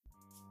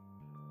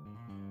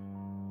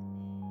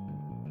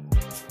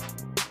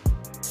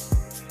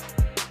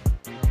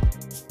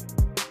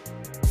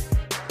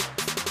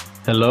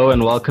Hello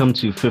and welcome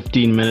to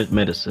 15 Minute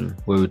Medicine,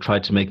 where we try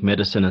to make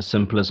medicine as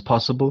simple as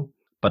possible,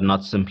 but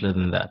not simpler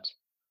than that.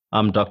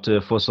 I'm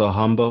Dr. Foso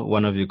Hamba,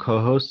 one of your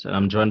co-hosts, and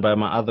I'm joined by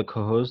my other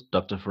co-host,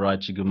 Dr. Farai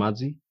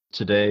Chigumadzi.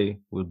 Today,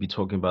 we'll be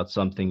talking about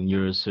something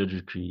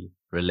neurosurgery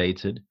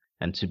related,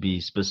 and to be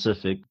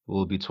specific,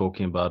 we'll be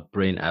talking about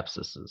brain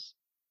abscesses.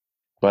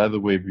 By the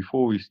way,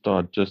 before we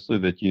start, just so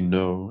that you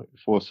know,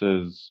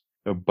 Forza is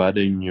a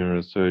budding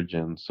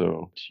neurosurgeon,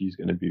 so she's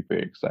going to be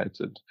very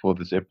excited for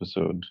this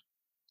episode.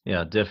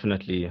 Yeah,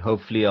 definitely.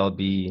 Hopefully, I'll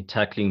be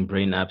tackling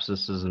brain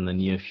abscesses in the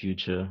near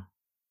future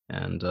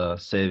and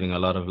saving a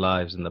lot of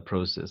lives in the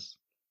process.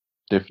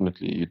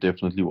 Definitely, you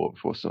definitely will,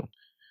 Forza.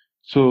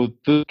 So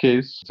this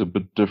case is a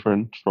bit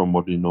different from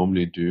what we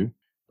normally do,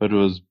 but it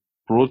was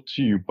brought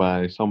to you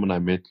by someone I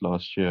met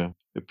last year,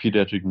 a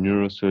pediatric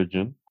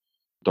neurosurgeon,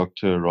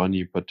 Dr.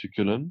 Ronnie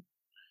Particulan.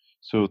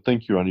 So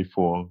thank you, Ronnie,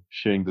 for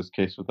sharing this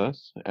case with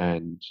us.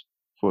 And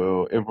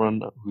for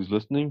everyone who's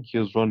listening,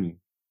 here's Ronnie.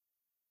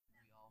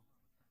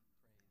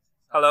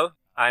 Hello,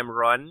 I'm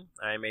Ron.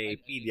 I'm a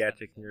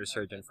pediatric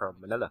neurosurgeon from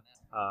Manila.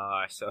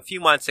 So a few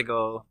months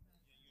ago,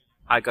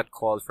 I got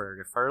called for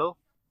a referral.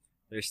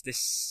 There's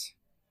this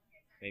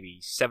maybe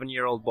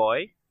 7-year-old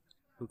boy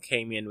who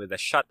came in with a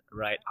shut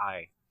right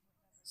eye.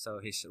 So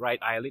his right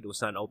eyelid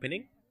was not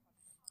opening.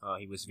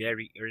 He was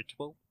very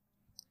irritable.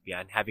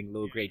 Began having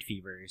low-grade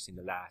fevers in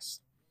the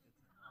last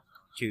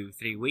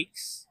 2-3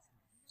 weeks.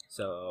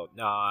 So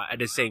at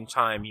the same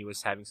time, he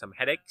was having some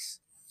headaches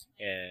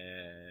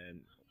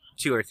and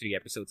 2 or 3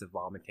 episodes of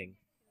vomiting.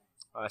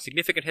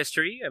 Significant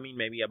history. I mean,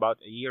 maybe about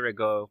a year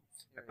ago,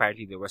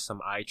 apparently there was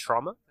some eye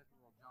trauma.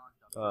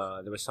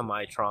 That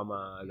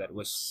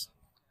was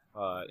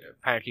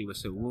apparently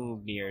was a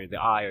wound near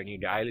the eye or near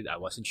the eyelid. I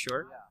wasn't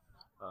sure.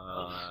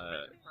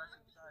 Uh,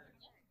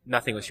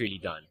 Nothing was really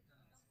done.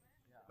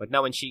 But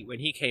now when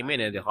he came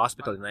in at the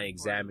hospital and I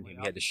examined him,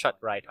 he had a shut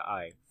right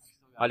eye.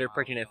 Other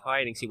pertinent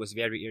findings: he was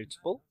very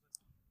irritable.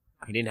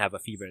 He didn't have a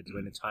fever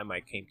when the time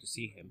I came to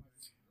see him,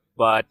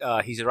 but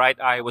his right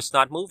eye was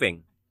not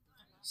moving.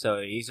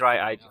 So his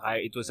right eye,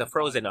 it was a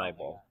frozen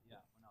eyeball.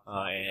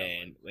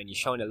 And when you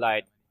shone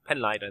a pen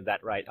light on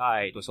that right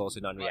eye, it was also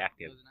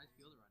non-reactive.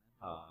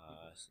 Uh,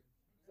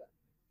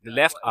 the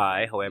left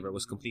eye, however,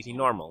 was completely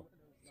normal.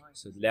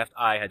 So the left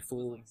eye had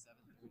full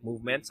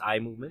eye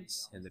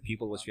movements, and the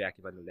pupil was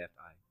reactive on the left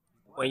eye.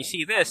 When you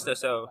see this,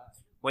 so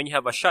when you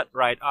have a shut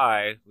right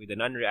eye with a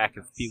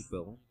non-reactive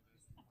pupil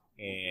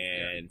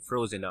and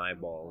frozen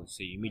eyeball,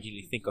 so you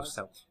immediately think of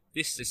some.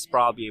 This is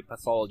probably a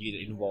pathology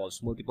that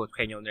involves multiple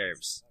cranial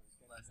nerves.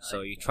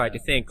 So you try to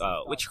think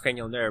which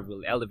cranial nerve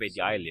will elevate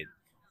the eyelid.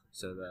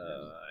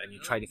 And you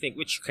try to think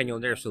which cranial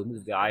nerves will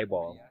move the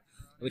eyeball,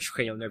 which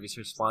cranial nerve is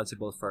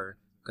responsible for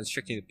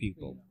constricting the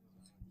pupil.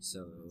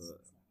 So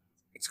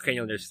it's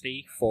cranial nerves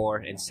 3, 4,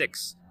 and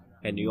 6,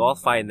 and you all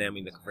find them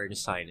in the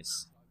cavernous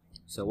sinus.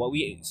 So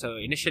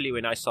initially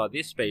when I saw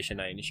this patient,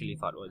 I initially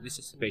thought, well, this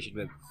is a patient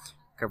with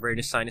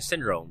cavernous sinus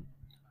syndrome.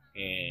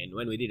 And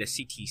when we did a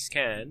CT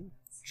scan,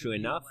 true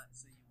enough,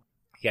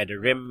 he had a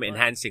rim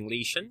enhancing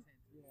lesion,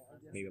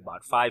 maybe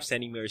about 5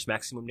 centimeters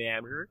maximum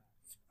diameter,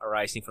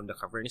 arising from the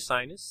cavernous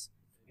sinus,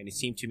 and it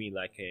seemed to me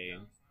like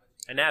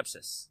an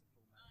abscess.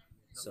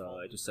 So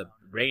it was a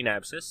brain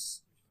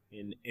abscess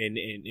in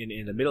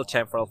the middle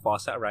temporal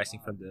fossa arising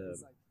from the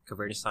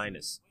cavernous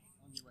sinus.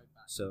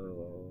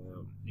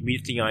 So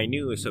immediately I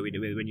knew. So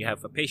when you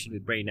have a patient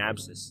with brain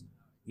abscess,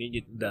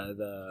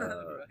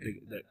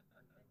 the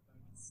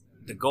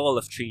goal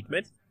of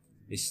treatment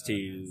is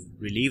to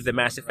relieve the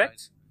mass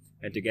effect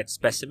and to get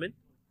specimen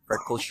for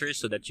culture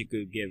so that you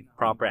could give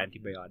proper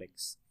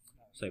antibiotics.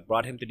 So I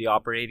brought him to the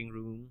operating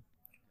room,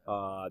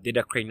 did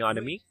a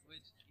craniotomy,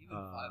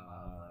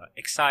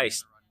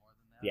 excised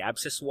the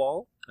abscess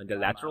wall and the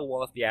lateral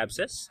wall of the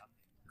abscess,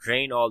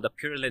 drained all the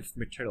purulent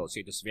material. So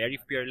it was very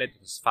purulent,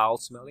 it was foul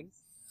smelling.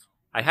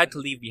 I had to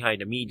leave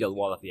behind the medial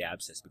wall of the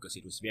abscess because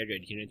it was very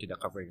adherent to the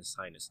cavernous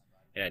sinus,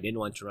 and I didn't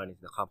want to run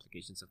into the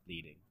complications of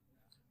bleeding.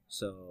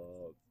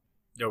 So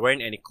there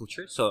weren't any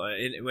cultures. So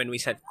when we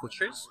said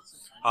cultures,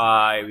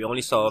 we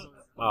only saw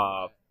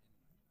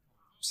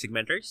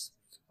segmenters,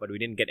 but we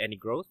didn't get any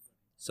growth.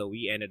 So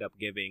we ended up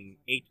giving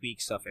 8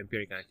 weeks of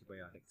empiric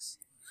antibiotics.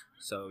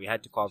 So we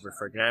had to cover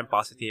for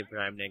gram-positive,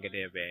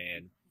 gram-negative,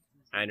 and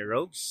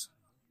anaerobes,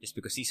 just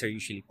because these are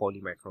usually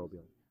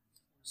polymicrobial.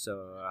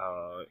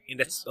 So in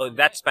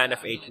that span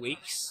of 8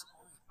 weeks,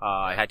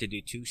 I had to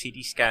do 2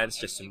 CT scans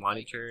just to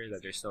monitor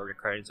that there's no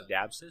recurrence of the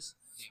abscess,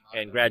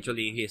 and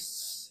gradually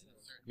his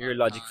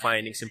neurologic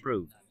findings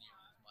improved.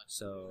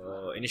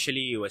 So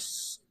initially it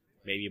was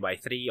maybe by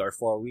 3 or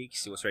 4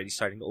 weeks, he was already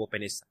starting to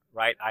open his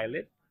right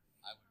eyelid,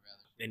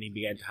 and he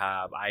began to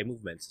have eye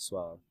movements as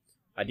well.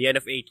 At the end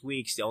of 8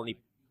 weeks, the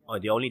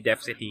only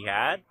deficit he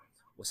had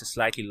was a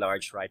slightly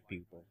large right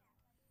pupil,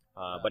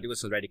 but it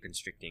was already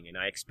constricting, and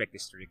I expect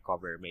this to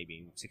recover maybe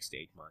in 6 to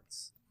 8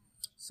 months.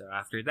 So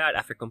after that,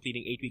 after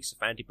completing 8 weeks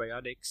of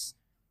antibiotics,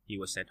 he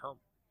was sent home.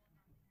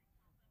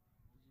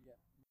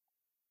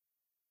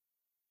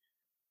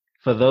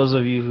 For those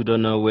of you who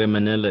don't know where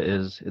Manila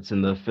is, it's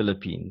in the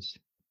Philippines.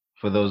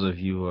 For those of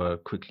you who are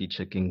quickly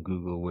checking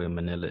Google where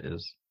Manila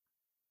is.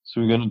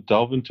 So we're going to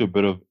delve into a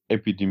bit of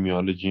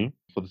epidemiology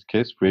for this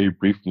case very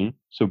briefly.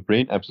 So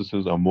brain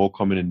abscesses are more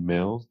common in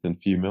males than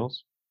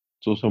females.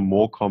 It's also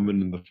more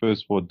common in the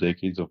first 4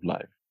 decades of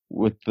life.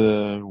 With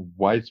the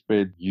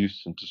widespread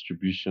use and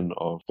distribution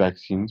of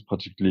vaccines,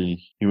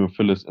 particularly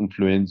Haemophilus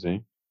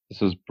influenzae, this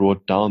has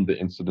brought down the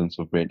incidence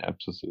of brain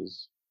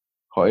abscesses.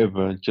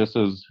 However, just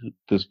as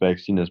this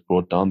vaccine has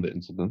brought down the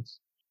incidence,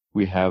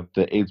 we have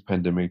the AIDS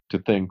pandemic to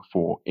thank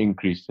for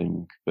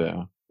increasing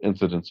the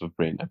incidence of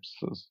brain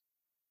abscesses.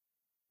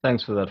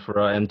 Thanks for that,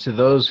 Farah. And to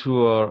those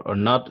who are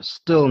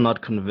still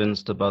not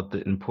convinced about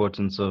the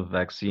importance of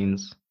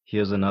vaccines,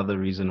 here's another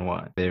reason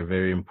why. They're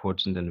very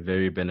important and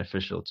very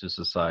beneficial to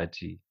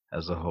society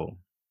as a whole.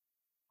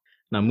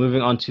 Now,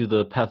 moving on to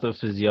the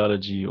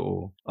pathophysiology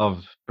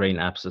of brain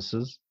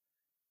abscesses.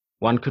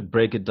 One could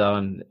break it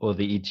down, or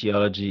the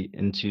etiology,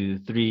 into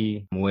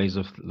 3 ways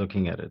of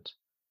looking at it.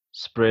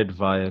 Spread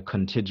via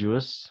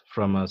contiguous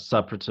from a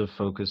suppurative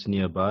focus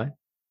nearby,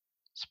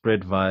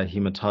 spread via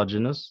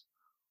hematogenous,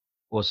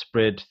 or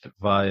spread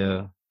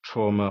via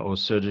trauma or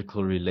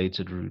surgical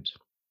related route.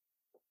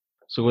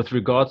 So with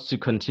regards to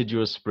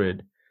contiguous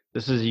spread,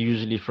 this is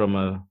usually from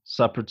a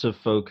suppurative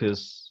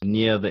focus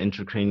near the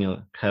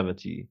intracranial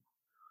cavity,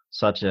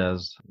 such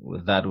as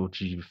that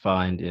which you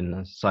find in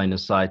a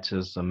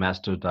sinusitis, a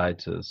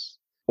mastocytitis,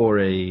 or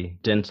a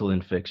dental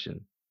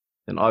infection.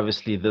 And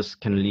obviously this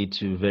can lead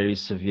to very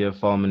severe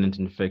fulminant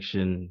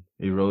infection,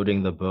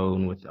 eroding the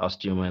bone with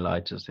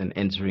osteomyelitis and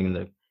entering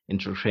the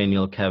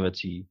intracranial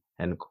cavity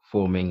and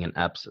forming an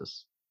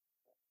abscess.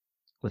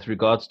 With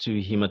regards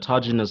to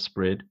hematogenous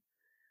spread,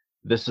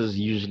 this is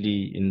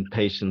usually in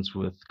patients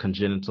with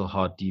congenital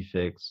heart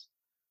defects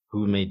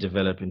who may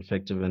develop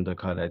infective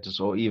endocarditis,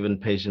 or even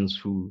patients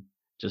who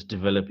just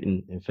develop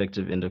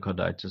infective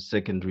endocarditis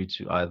secondary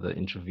to either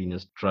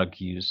intravenous drug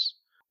use,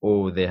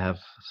 or they have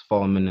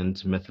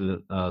fulminant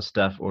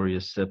Staph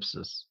aureus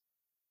sepsis.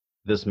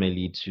 This may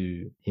lead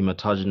to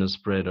hematogenous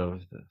spread of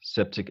the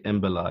septic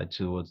emboli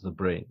towards the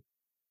brain.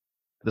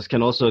 This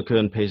can also occur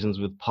in patients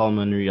with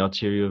pulmonary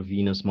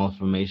arteriovenous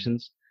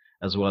malformations,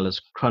 as well as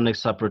chronic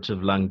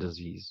suppurative lung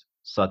disease,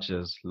 such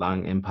as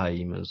lung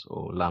empyemas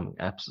or lung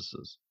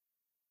abscesses.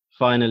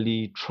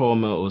 Finally,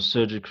 trauma or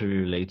surgically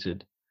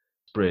related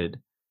spread.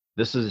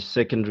 This is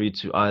secondary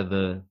to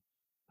either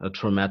a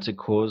traumatic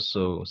cause,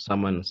 so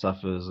someone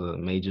suffers a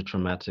major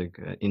traumatic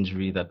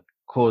injury that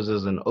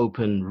causes an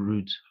open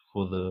route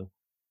for the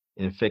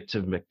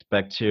infective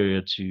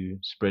bacteria to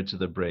spread to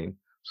the brain.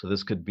 So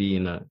this could be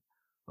in an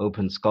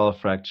open skull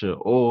fracture,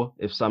 or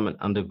if someone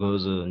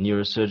undergoes a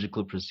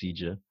neurosurgical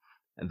procedure,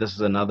 and this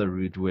is another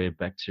route where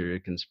bacteria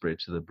can spread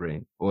to the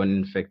brain, or an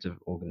infective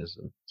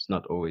organism. It's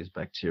not always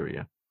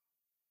bacteria.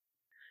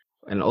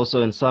 And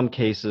also in some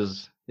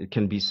cases, it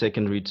can be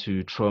secondary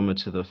to trauma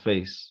to the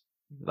face,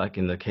 like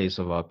in the case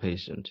of our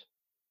patient.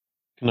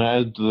 Can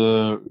I add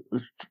the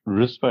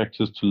risk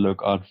factors to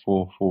look out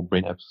for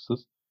brain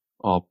abscesses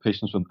are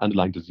patients with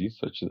underlying disease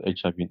such as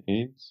HIV and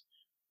AIDS,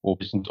 or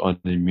patients on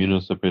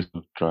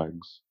immunosuppressive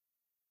drugs.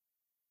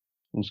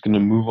 I'm just going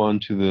to move on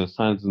to the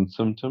signs and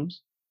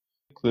symptoms.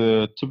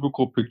 The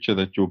typical picture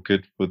that you'll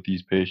get for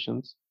these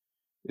patients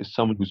is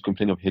someone who's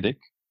complaining of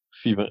headache,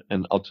 fever,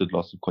 and altered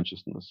loss of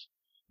consciousness.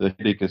 The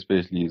headache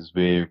especially is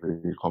very,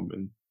 very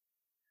common.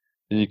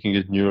 Then you can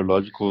get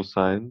neurological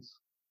signs,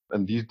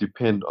 and these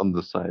depend on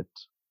the site.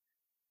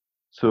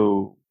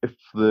 So if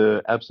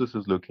the abscess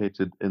is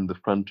located in the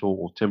frontal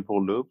or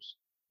temporal lobes,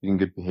 you can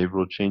get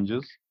behavioral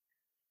changes.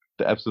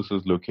 The abscess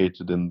is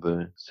located in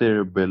the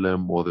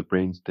cerebellum or the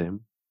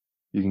brainstem,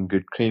 you can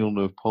get cranial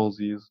nerve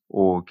palsies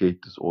or gait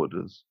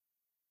disorders.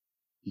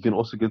 You can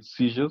also get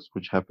seizures,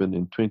 which happen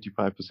in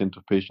 25%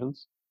 of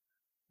patients,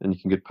 and you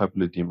can get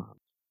papilledema.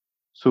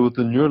 So with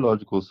the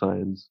neurological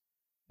signs,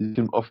 these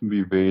can often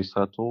be very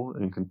subtle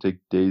and can take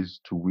days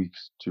to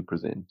weeks to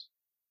present.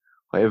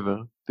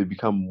 However, they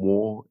become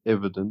more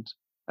evident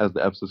as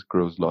the abscess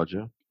grows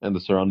larger and the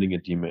surrounding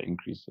edema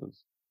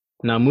increases.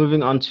 Now,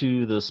 moving on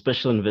to the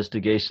special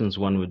investigations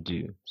one would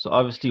do. So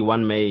obviously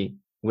one may,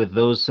 with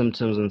those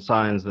symptoms and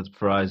signs that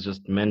Faraz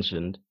just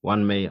mentioned,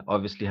 one may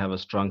obviously have a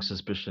strong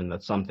suspicion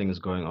that something is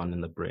going on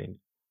in the brain.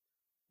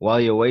 While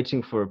you're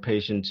waiting for a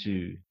patient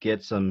to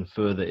get some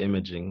further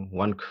imaging,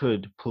 one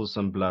could pull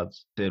some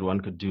bloods. One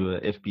could do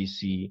a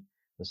FBC,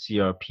 a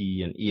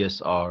CRP, an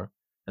ESR,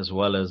 as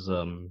well as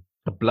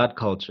a blood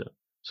culture.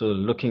 So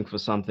looking for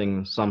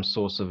some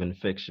source of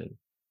infection.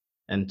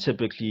 And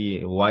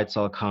typically, white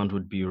cell count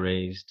would be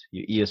raised,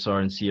 your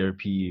ESR and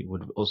CRP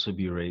would also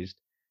be raised,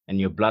 and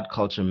your blood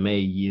culture may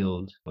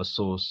yield a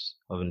source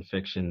of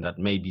infection that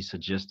may be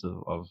suggestive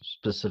of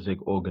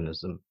specific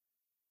organism.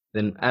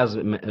 Then, as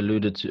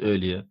alluded to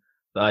earlier,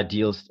 the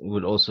ideal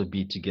would also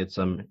be to get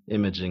some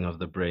imaging of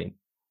the brain.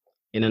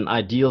 In an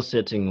ideal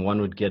setting,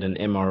 one would get an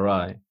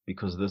MRI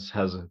because this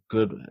has a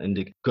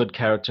good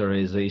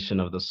characterization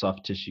of the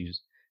soft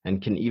tissues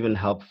and can even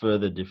help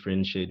further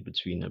differentiate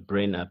between a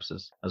brain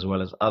abscess as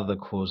well as other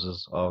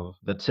causes of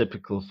the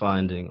typical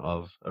finding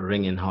of a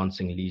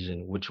ring-enhancing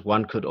lesion, which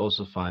one could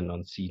also find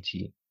on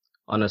CT.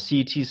 On a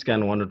CT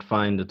scan, one would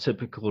find a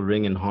typical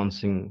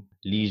ring-enhancing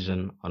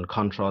lesion on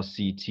contrast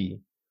CT,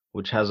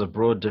 which has a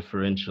broad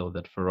differential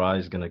that Farai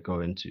is going to go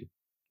into.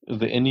 Is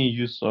there any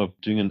use of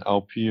doing an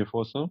LP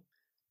also?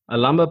 A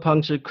lumbar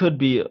puncture could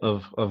be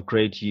of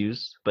great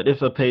use, but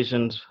if a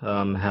patient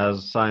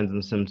has signs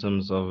and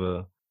symptoms of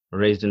a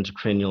raised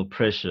intracranial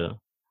pressure,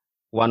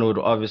 one would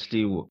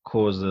obviously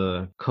cause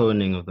a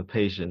coning of the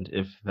patient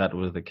if that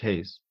were the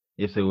case,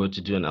 if they were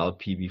to do an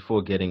LP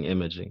before getting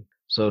imaging.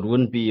 So it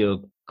wouldn't be a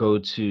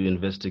go-to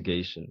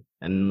investigation.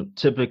 And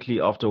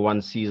typically after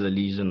one sees a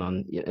lesion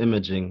on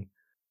imaging,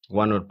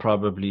 one would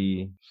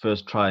probably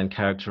first try and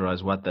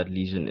characterize what that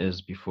lesion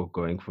is before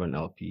going for an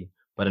LP.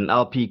 But an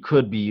LP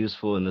could be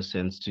useful in the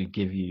sense to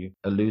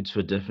allude to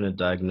a definite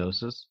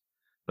diagnosis,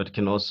 but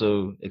can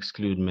also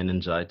exclude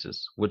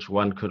meningitis, which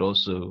one could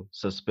also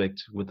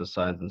suspect with the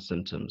signs and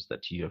symptoms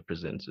that you have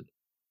presented.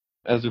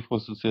 As you've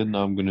also said,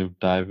 now I'm going to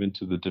dive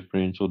into the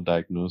differential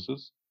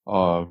diagnosis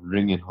of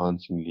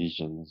ring-enhancing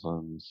lesions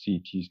on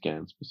CT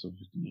scans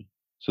specifically.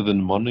 So the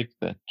mnemonic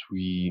that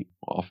we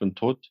are often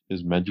taught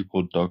is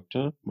magical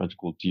doctor,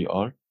 magical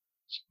DR.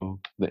 So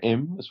the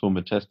M is for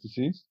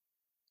metastases.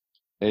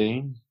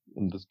 A,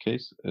 in this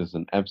case, is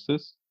an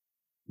abscess.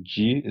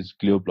 G is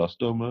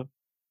glioblastoma.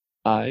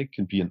 I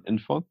can be an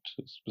infarct,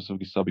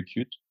 specifically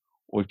subacute,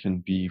 or it can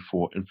be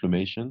for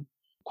inflammation.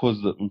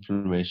 Causes of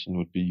inflammation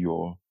would be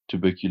your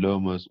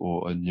tuberculomas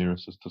or a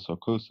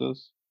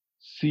neurocysticercosis.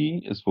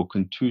 C is for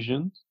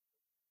contusions.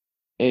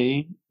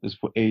 A is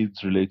for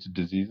AIDS-related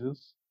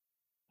diseases.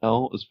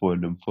 L is for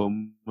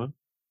lymphoma.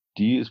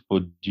 D is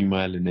for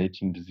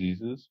demyelinating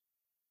diseases.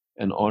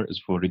 And R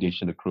is for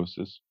radiation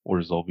necrosis or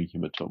resolving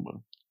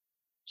hematoma.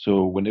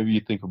 So whenever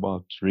you think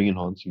about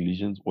ring-enhancing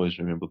lesions, always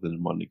remember the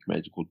mnemonic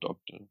magical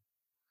doctor.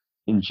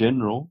 In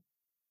general,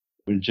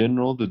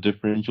 the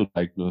differential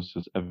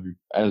diagnosis,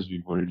 as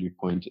we've already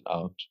pointed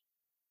out,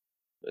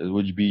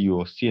 would be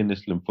your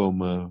CNS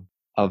lymphoma,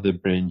 other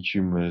brain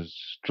tumors,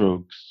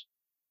 strokes,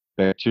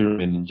 bacterial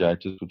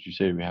meningitis, which you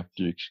say we have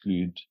to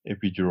exclude,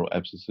 epidural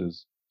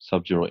abscesses,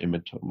 subdural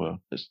hematoma,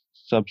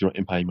 subdural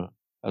empyema,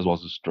 as well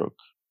as a stroke.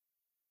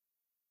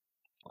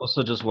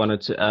 Also just wanted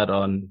to add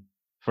on,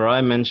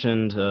 Farai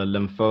mentioned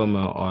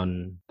lymphoma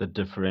on the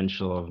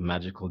differential of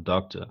magical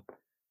doctor.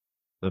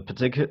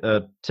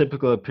 The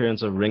typical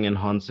appearance of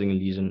ring-enhancing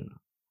lesion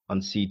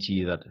on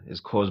CT that is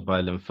caused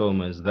by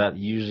lymphoma is that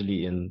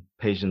usually in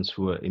patients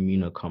who are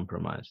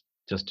immunocompromised,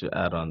 just to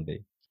add on there.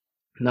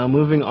 Now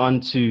moving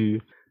on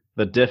to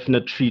the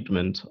definite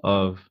treatment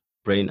of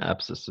brain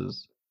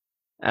abscesses.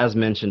 As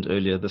mentioned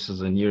earlier, this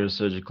is a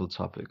neurosurgical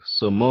topic,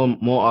 so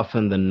more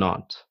often than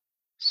not,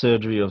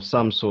 surgery of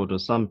some sort or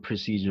some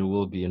procedure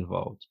will be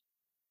involved.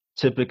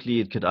 Typically,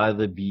 it could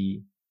either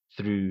be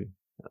through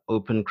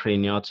open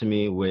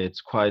craniotomy, where it's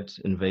quite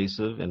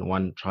invasive and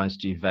one tries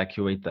to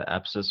evacuate the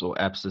abscess or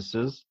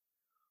abscesses,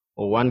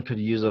 or one could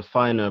use a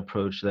finer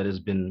approach that has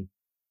been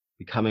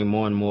becoming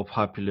more and more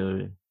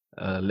popular,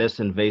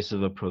 less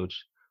invasive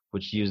approach,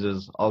 which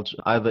uses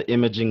either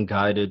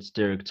imaging-guided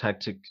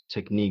stereotactic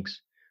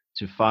techniques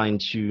to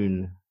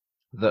fine-tune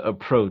the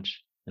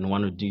approach, and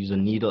one would use a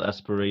needle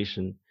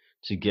aspiration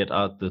to get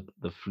out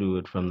the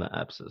fluid from the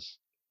abscess.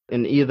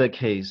 In either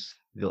case,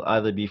 there'll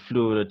either be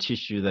fluid or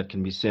tissue that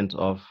can be sent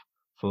off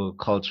for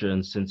culture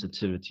and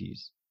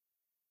sensitivities.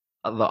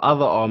 The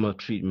other arm of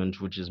treatment,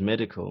 which is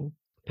medical,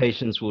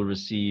 patients will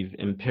receive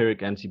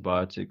empiric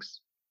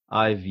antibiotics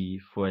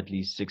IV for at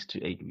least 6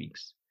 to 8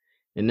 weeks.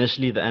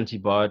 Initially, the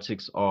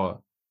antibiotics are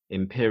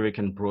empiric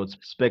and broad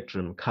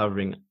spectrum,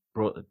 covering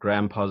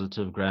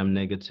gram-positive,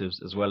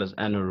 gram-negatives, as well as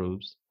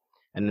anaerobes.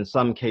 And in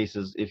some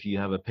cases, if you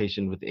have a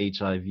patient with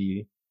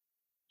HIV,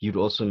 you'd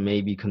also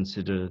maybe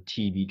consider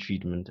TB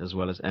treatment as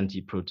well as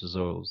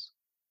antiprotozoals.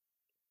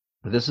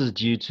 This is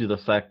due to the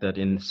fact that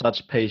in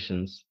such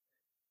patients,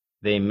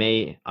 they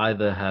may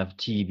either have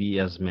TB,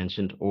 as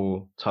mentioned,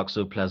 or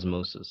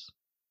toxoplasmosis.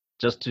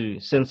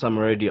 Since I'm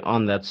already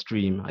on that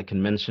stream, I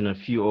can mention a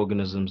few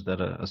organisms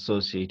that are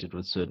associated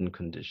with certain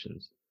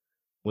conditions.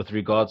 With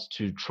regards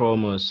to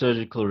trauma or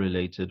surgical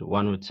related,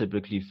 one would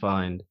typically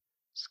find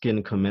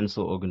skin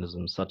commensal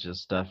organisms such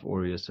as Staph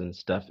aureus and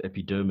Staph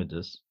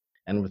epidermidis.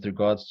 And with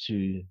regards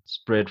to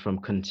spread from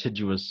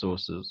contiguous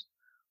sources,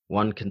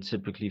 one can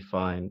typically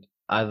find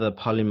either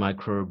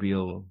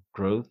polymicrobial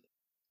growth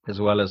as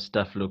well as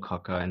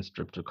staphylococci and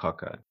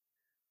streptococci.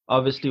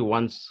 Obviously,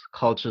 once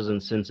cultures and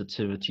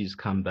sensitivities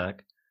come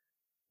back,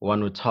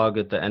 one would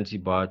target the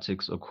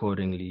antibiotics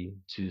accordingly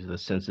to the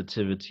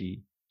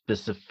sensitivity,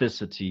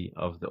 specificity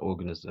of the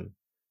organism.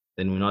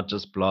 Then we're not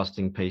just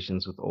blasting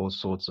patients with all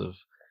sorts of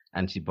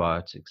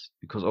antibiotics,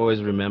 because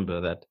always remember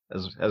that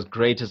as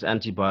great as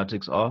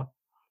antibiotics are,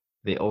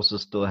 they also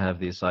still have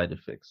their side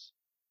effects.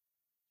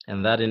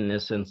 And that in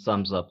essence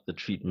sums up the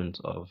treatment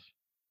of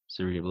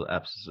cerebral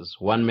abscesses.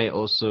 One may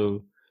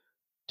also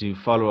do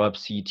follow-up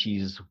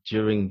CTs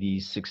during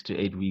these 6 to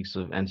 8 weeks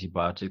of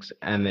antibiotics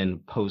and then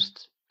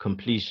post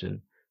completion,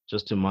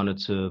 just to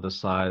monitor the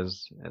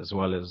size as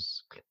well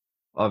as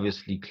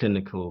obviously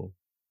clinical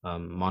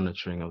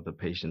monitoring of the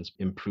patient's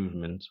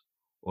improvement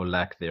or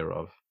lack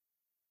thereof.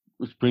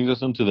 Which brings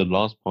us into the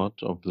last part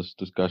of this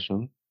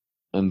discussion,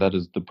 and that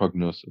is the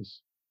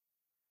prognosis.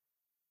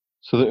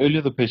 So the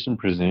earlier the patient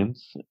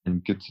presents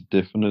and gets a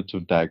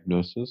definitive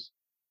diagnosis,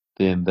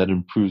 then that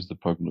improves the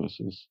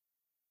prognosis.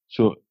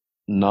 So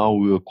now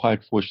we were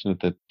quite fortunate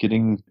that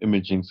getting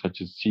imaging such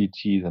as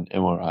CTs and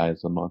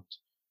MRIs are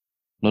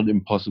not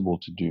impossible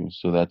to do,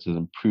 so that has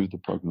improved the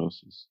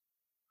prognosis.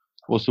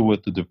 Also,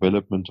 with the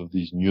development of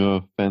these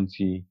newer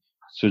fancy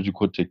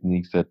surgical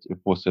techniques that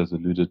Efosa has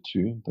alluded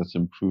to, that's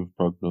improved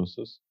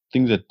prognosis.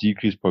 Things that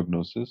decrease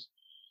prognosis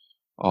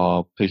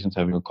are patients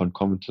having a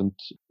concomitant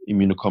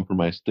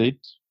immunocompromised state,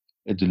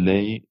 a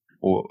delay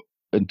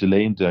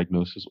in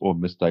diagnosis or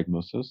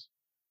misdiagnosis,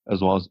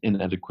 as well as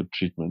inadequate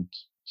treatment.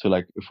 So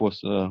like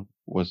Efosa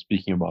was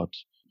speaking about,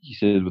 he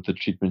said with the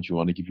treatment you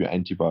want to give you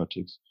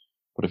antibiotics,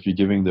 but if you're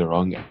giving the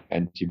wrong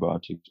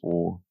antibiotics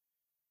or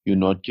you're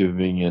not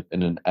giving it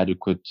in an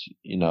adequate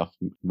enough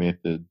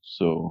method,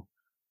 so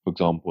for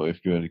example, if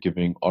you're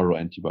giving oral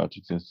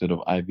antibiotics instead of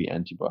IV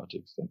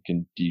antibiotics, that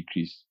can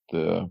decrease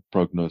the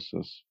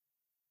prognosis.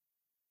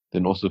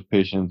 Then also if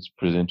patients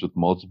present with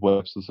multiple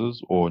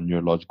abscesses or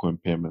neurological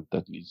impairment,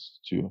 that leads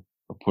to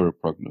a poorer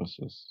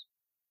prognosis.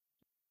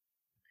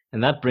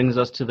 And that brings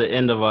us to the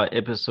end of our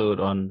episode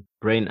on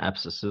brain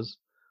abscesses.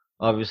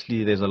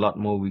 Obviously, there's a lot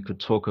more we could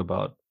talk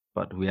about,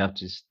 but we have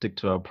to stick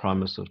to our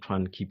promise of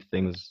trying to keep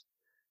things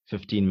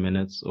 15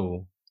 minutes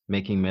or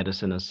making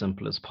medicine as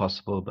simple as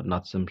possible, but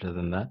not simpler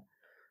than that.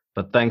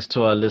 But thanks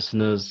to our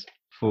listeners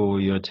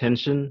for your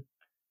attention.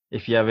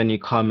 If you have any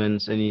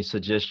comments, any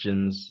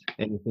suggestions,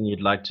 anything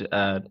you'd like to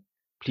add,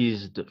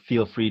 please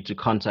feel free to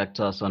contact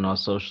us on our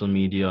social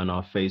media, on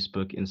our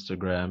Facebook,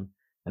 Instagram,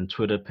 and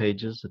Twitter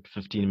pages at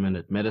 15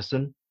 Minute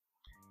Medicine.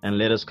 And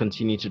let us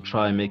continue to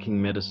try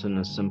making medicine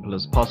as simple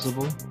as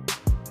possible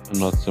and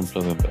not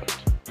simpler than that.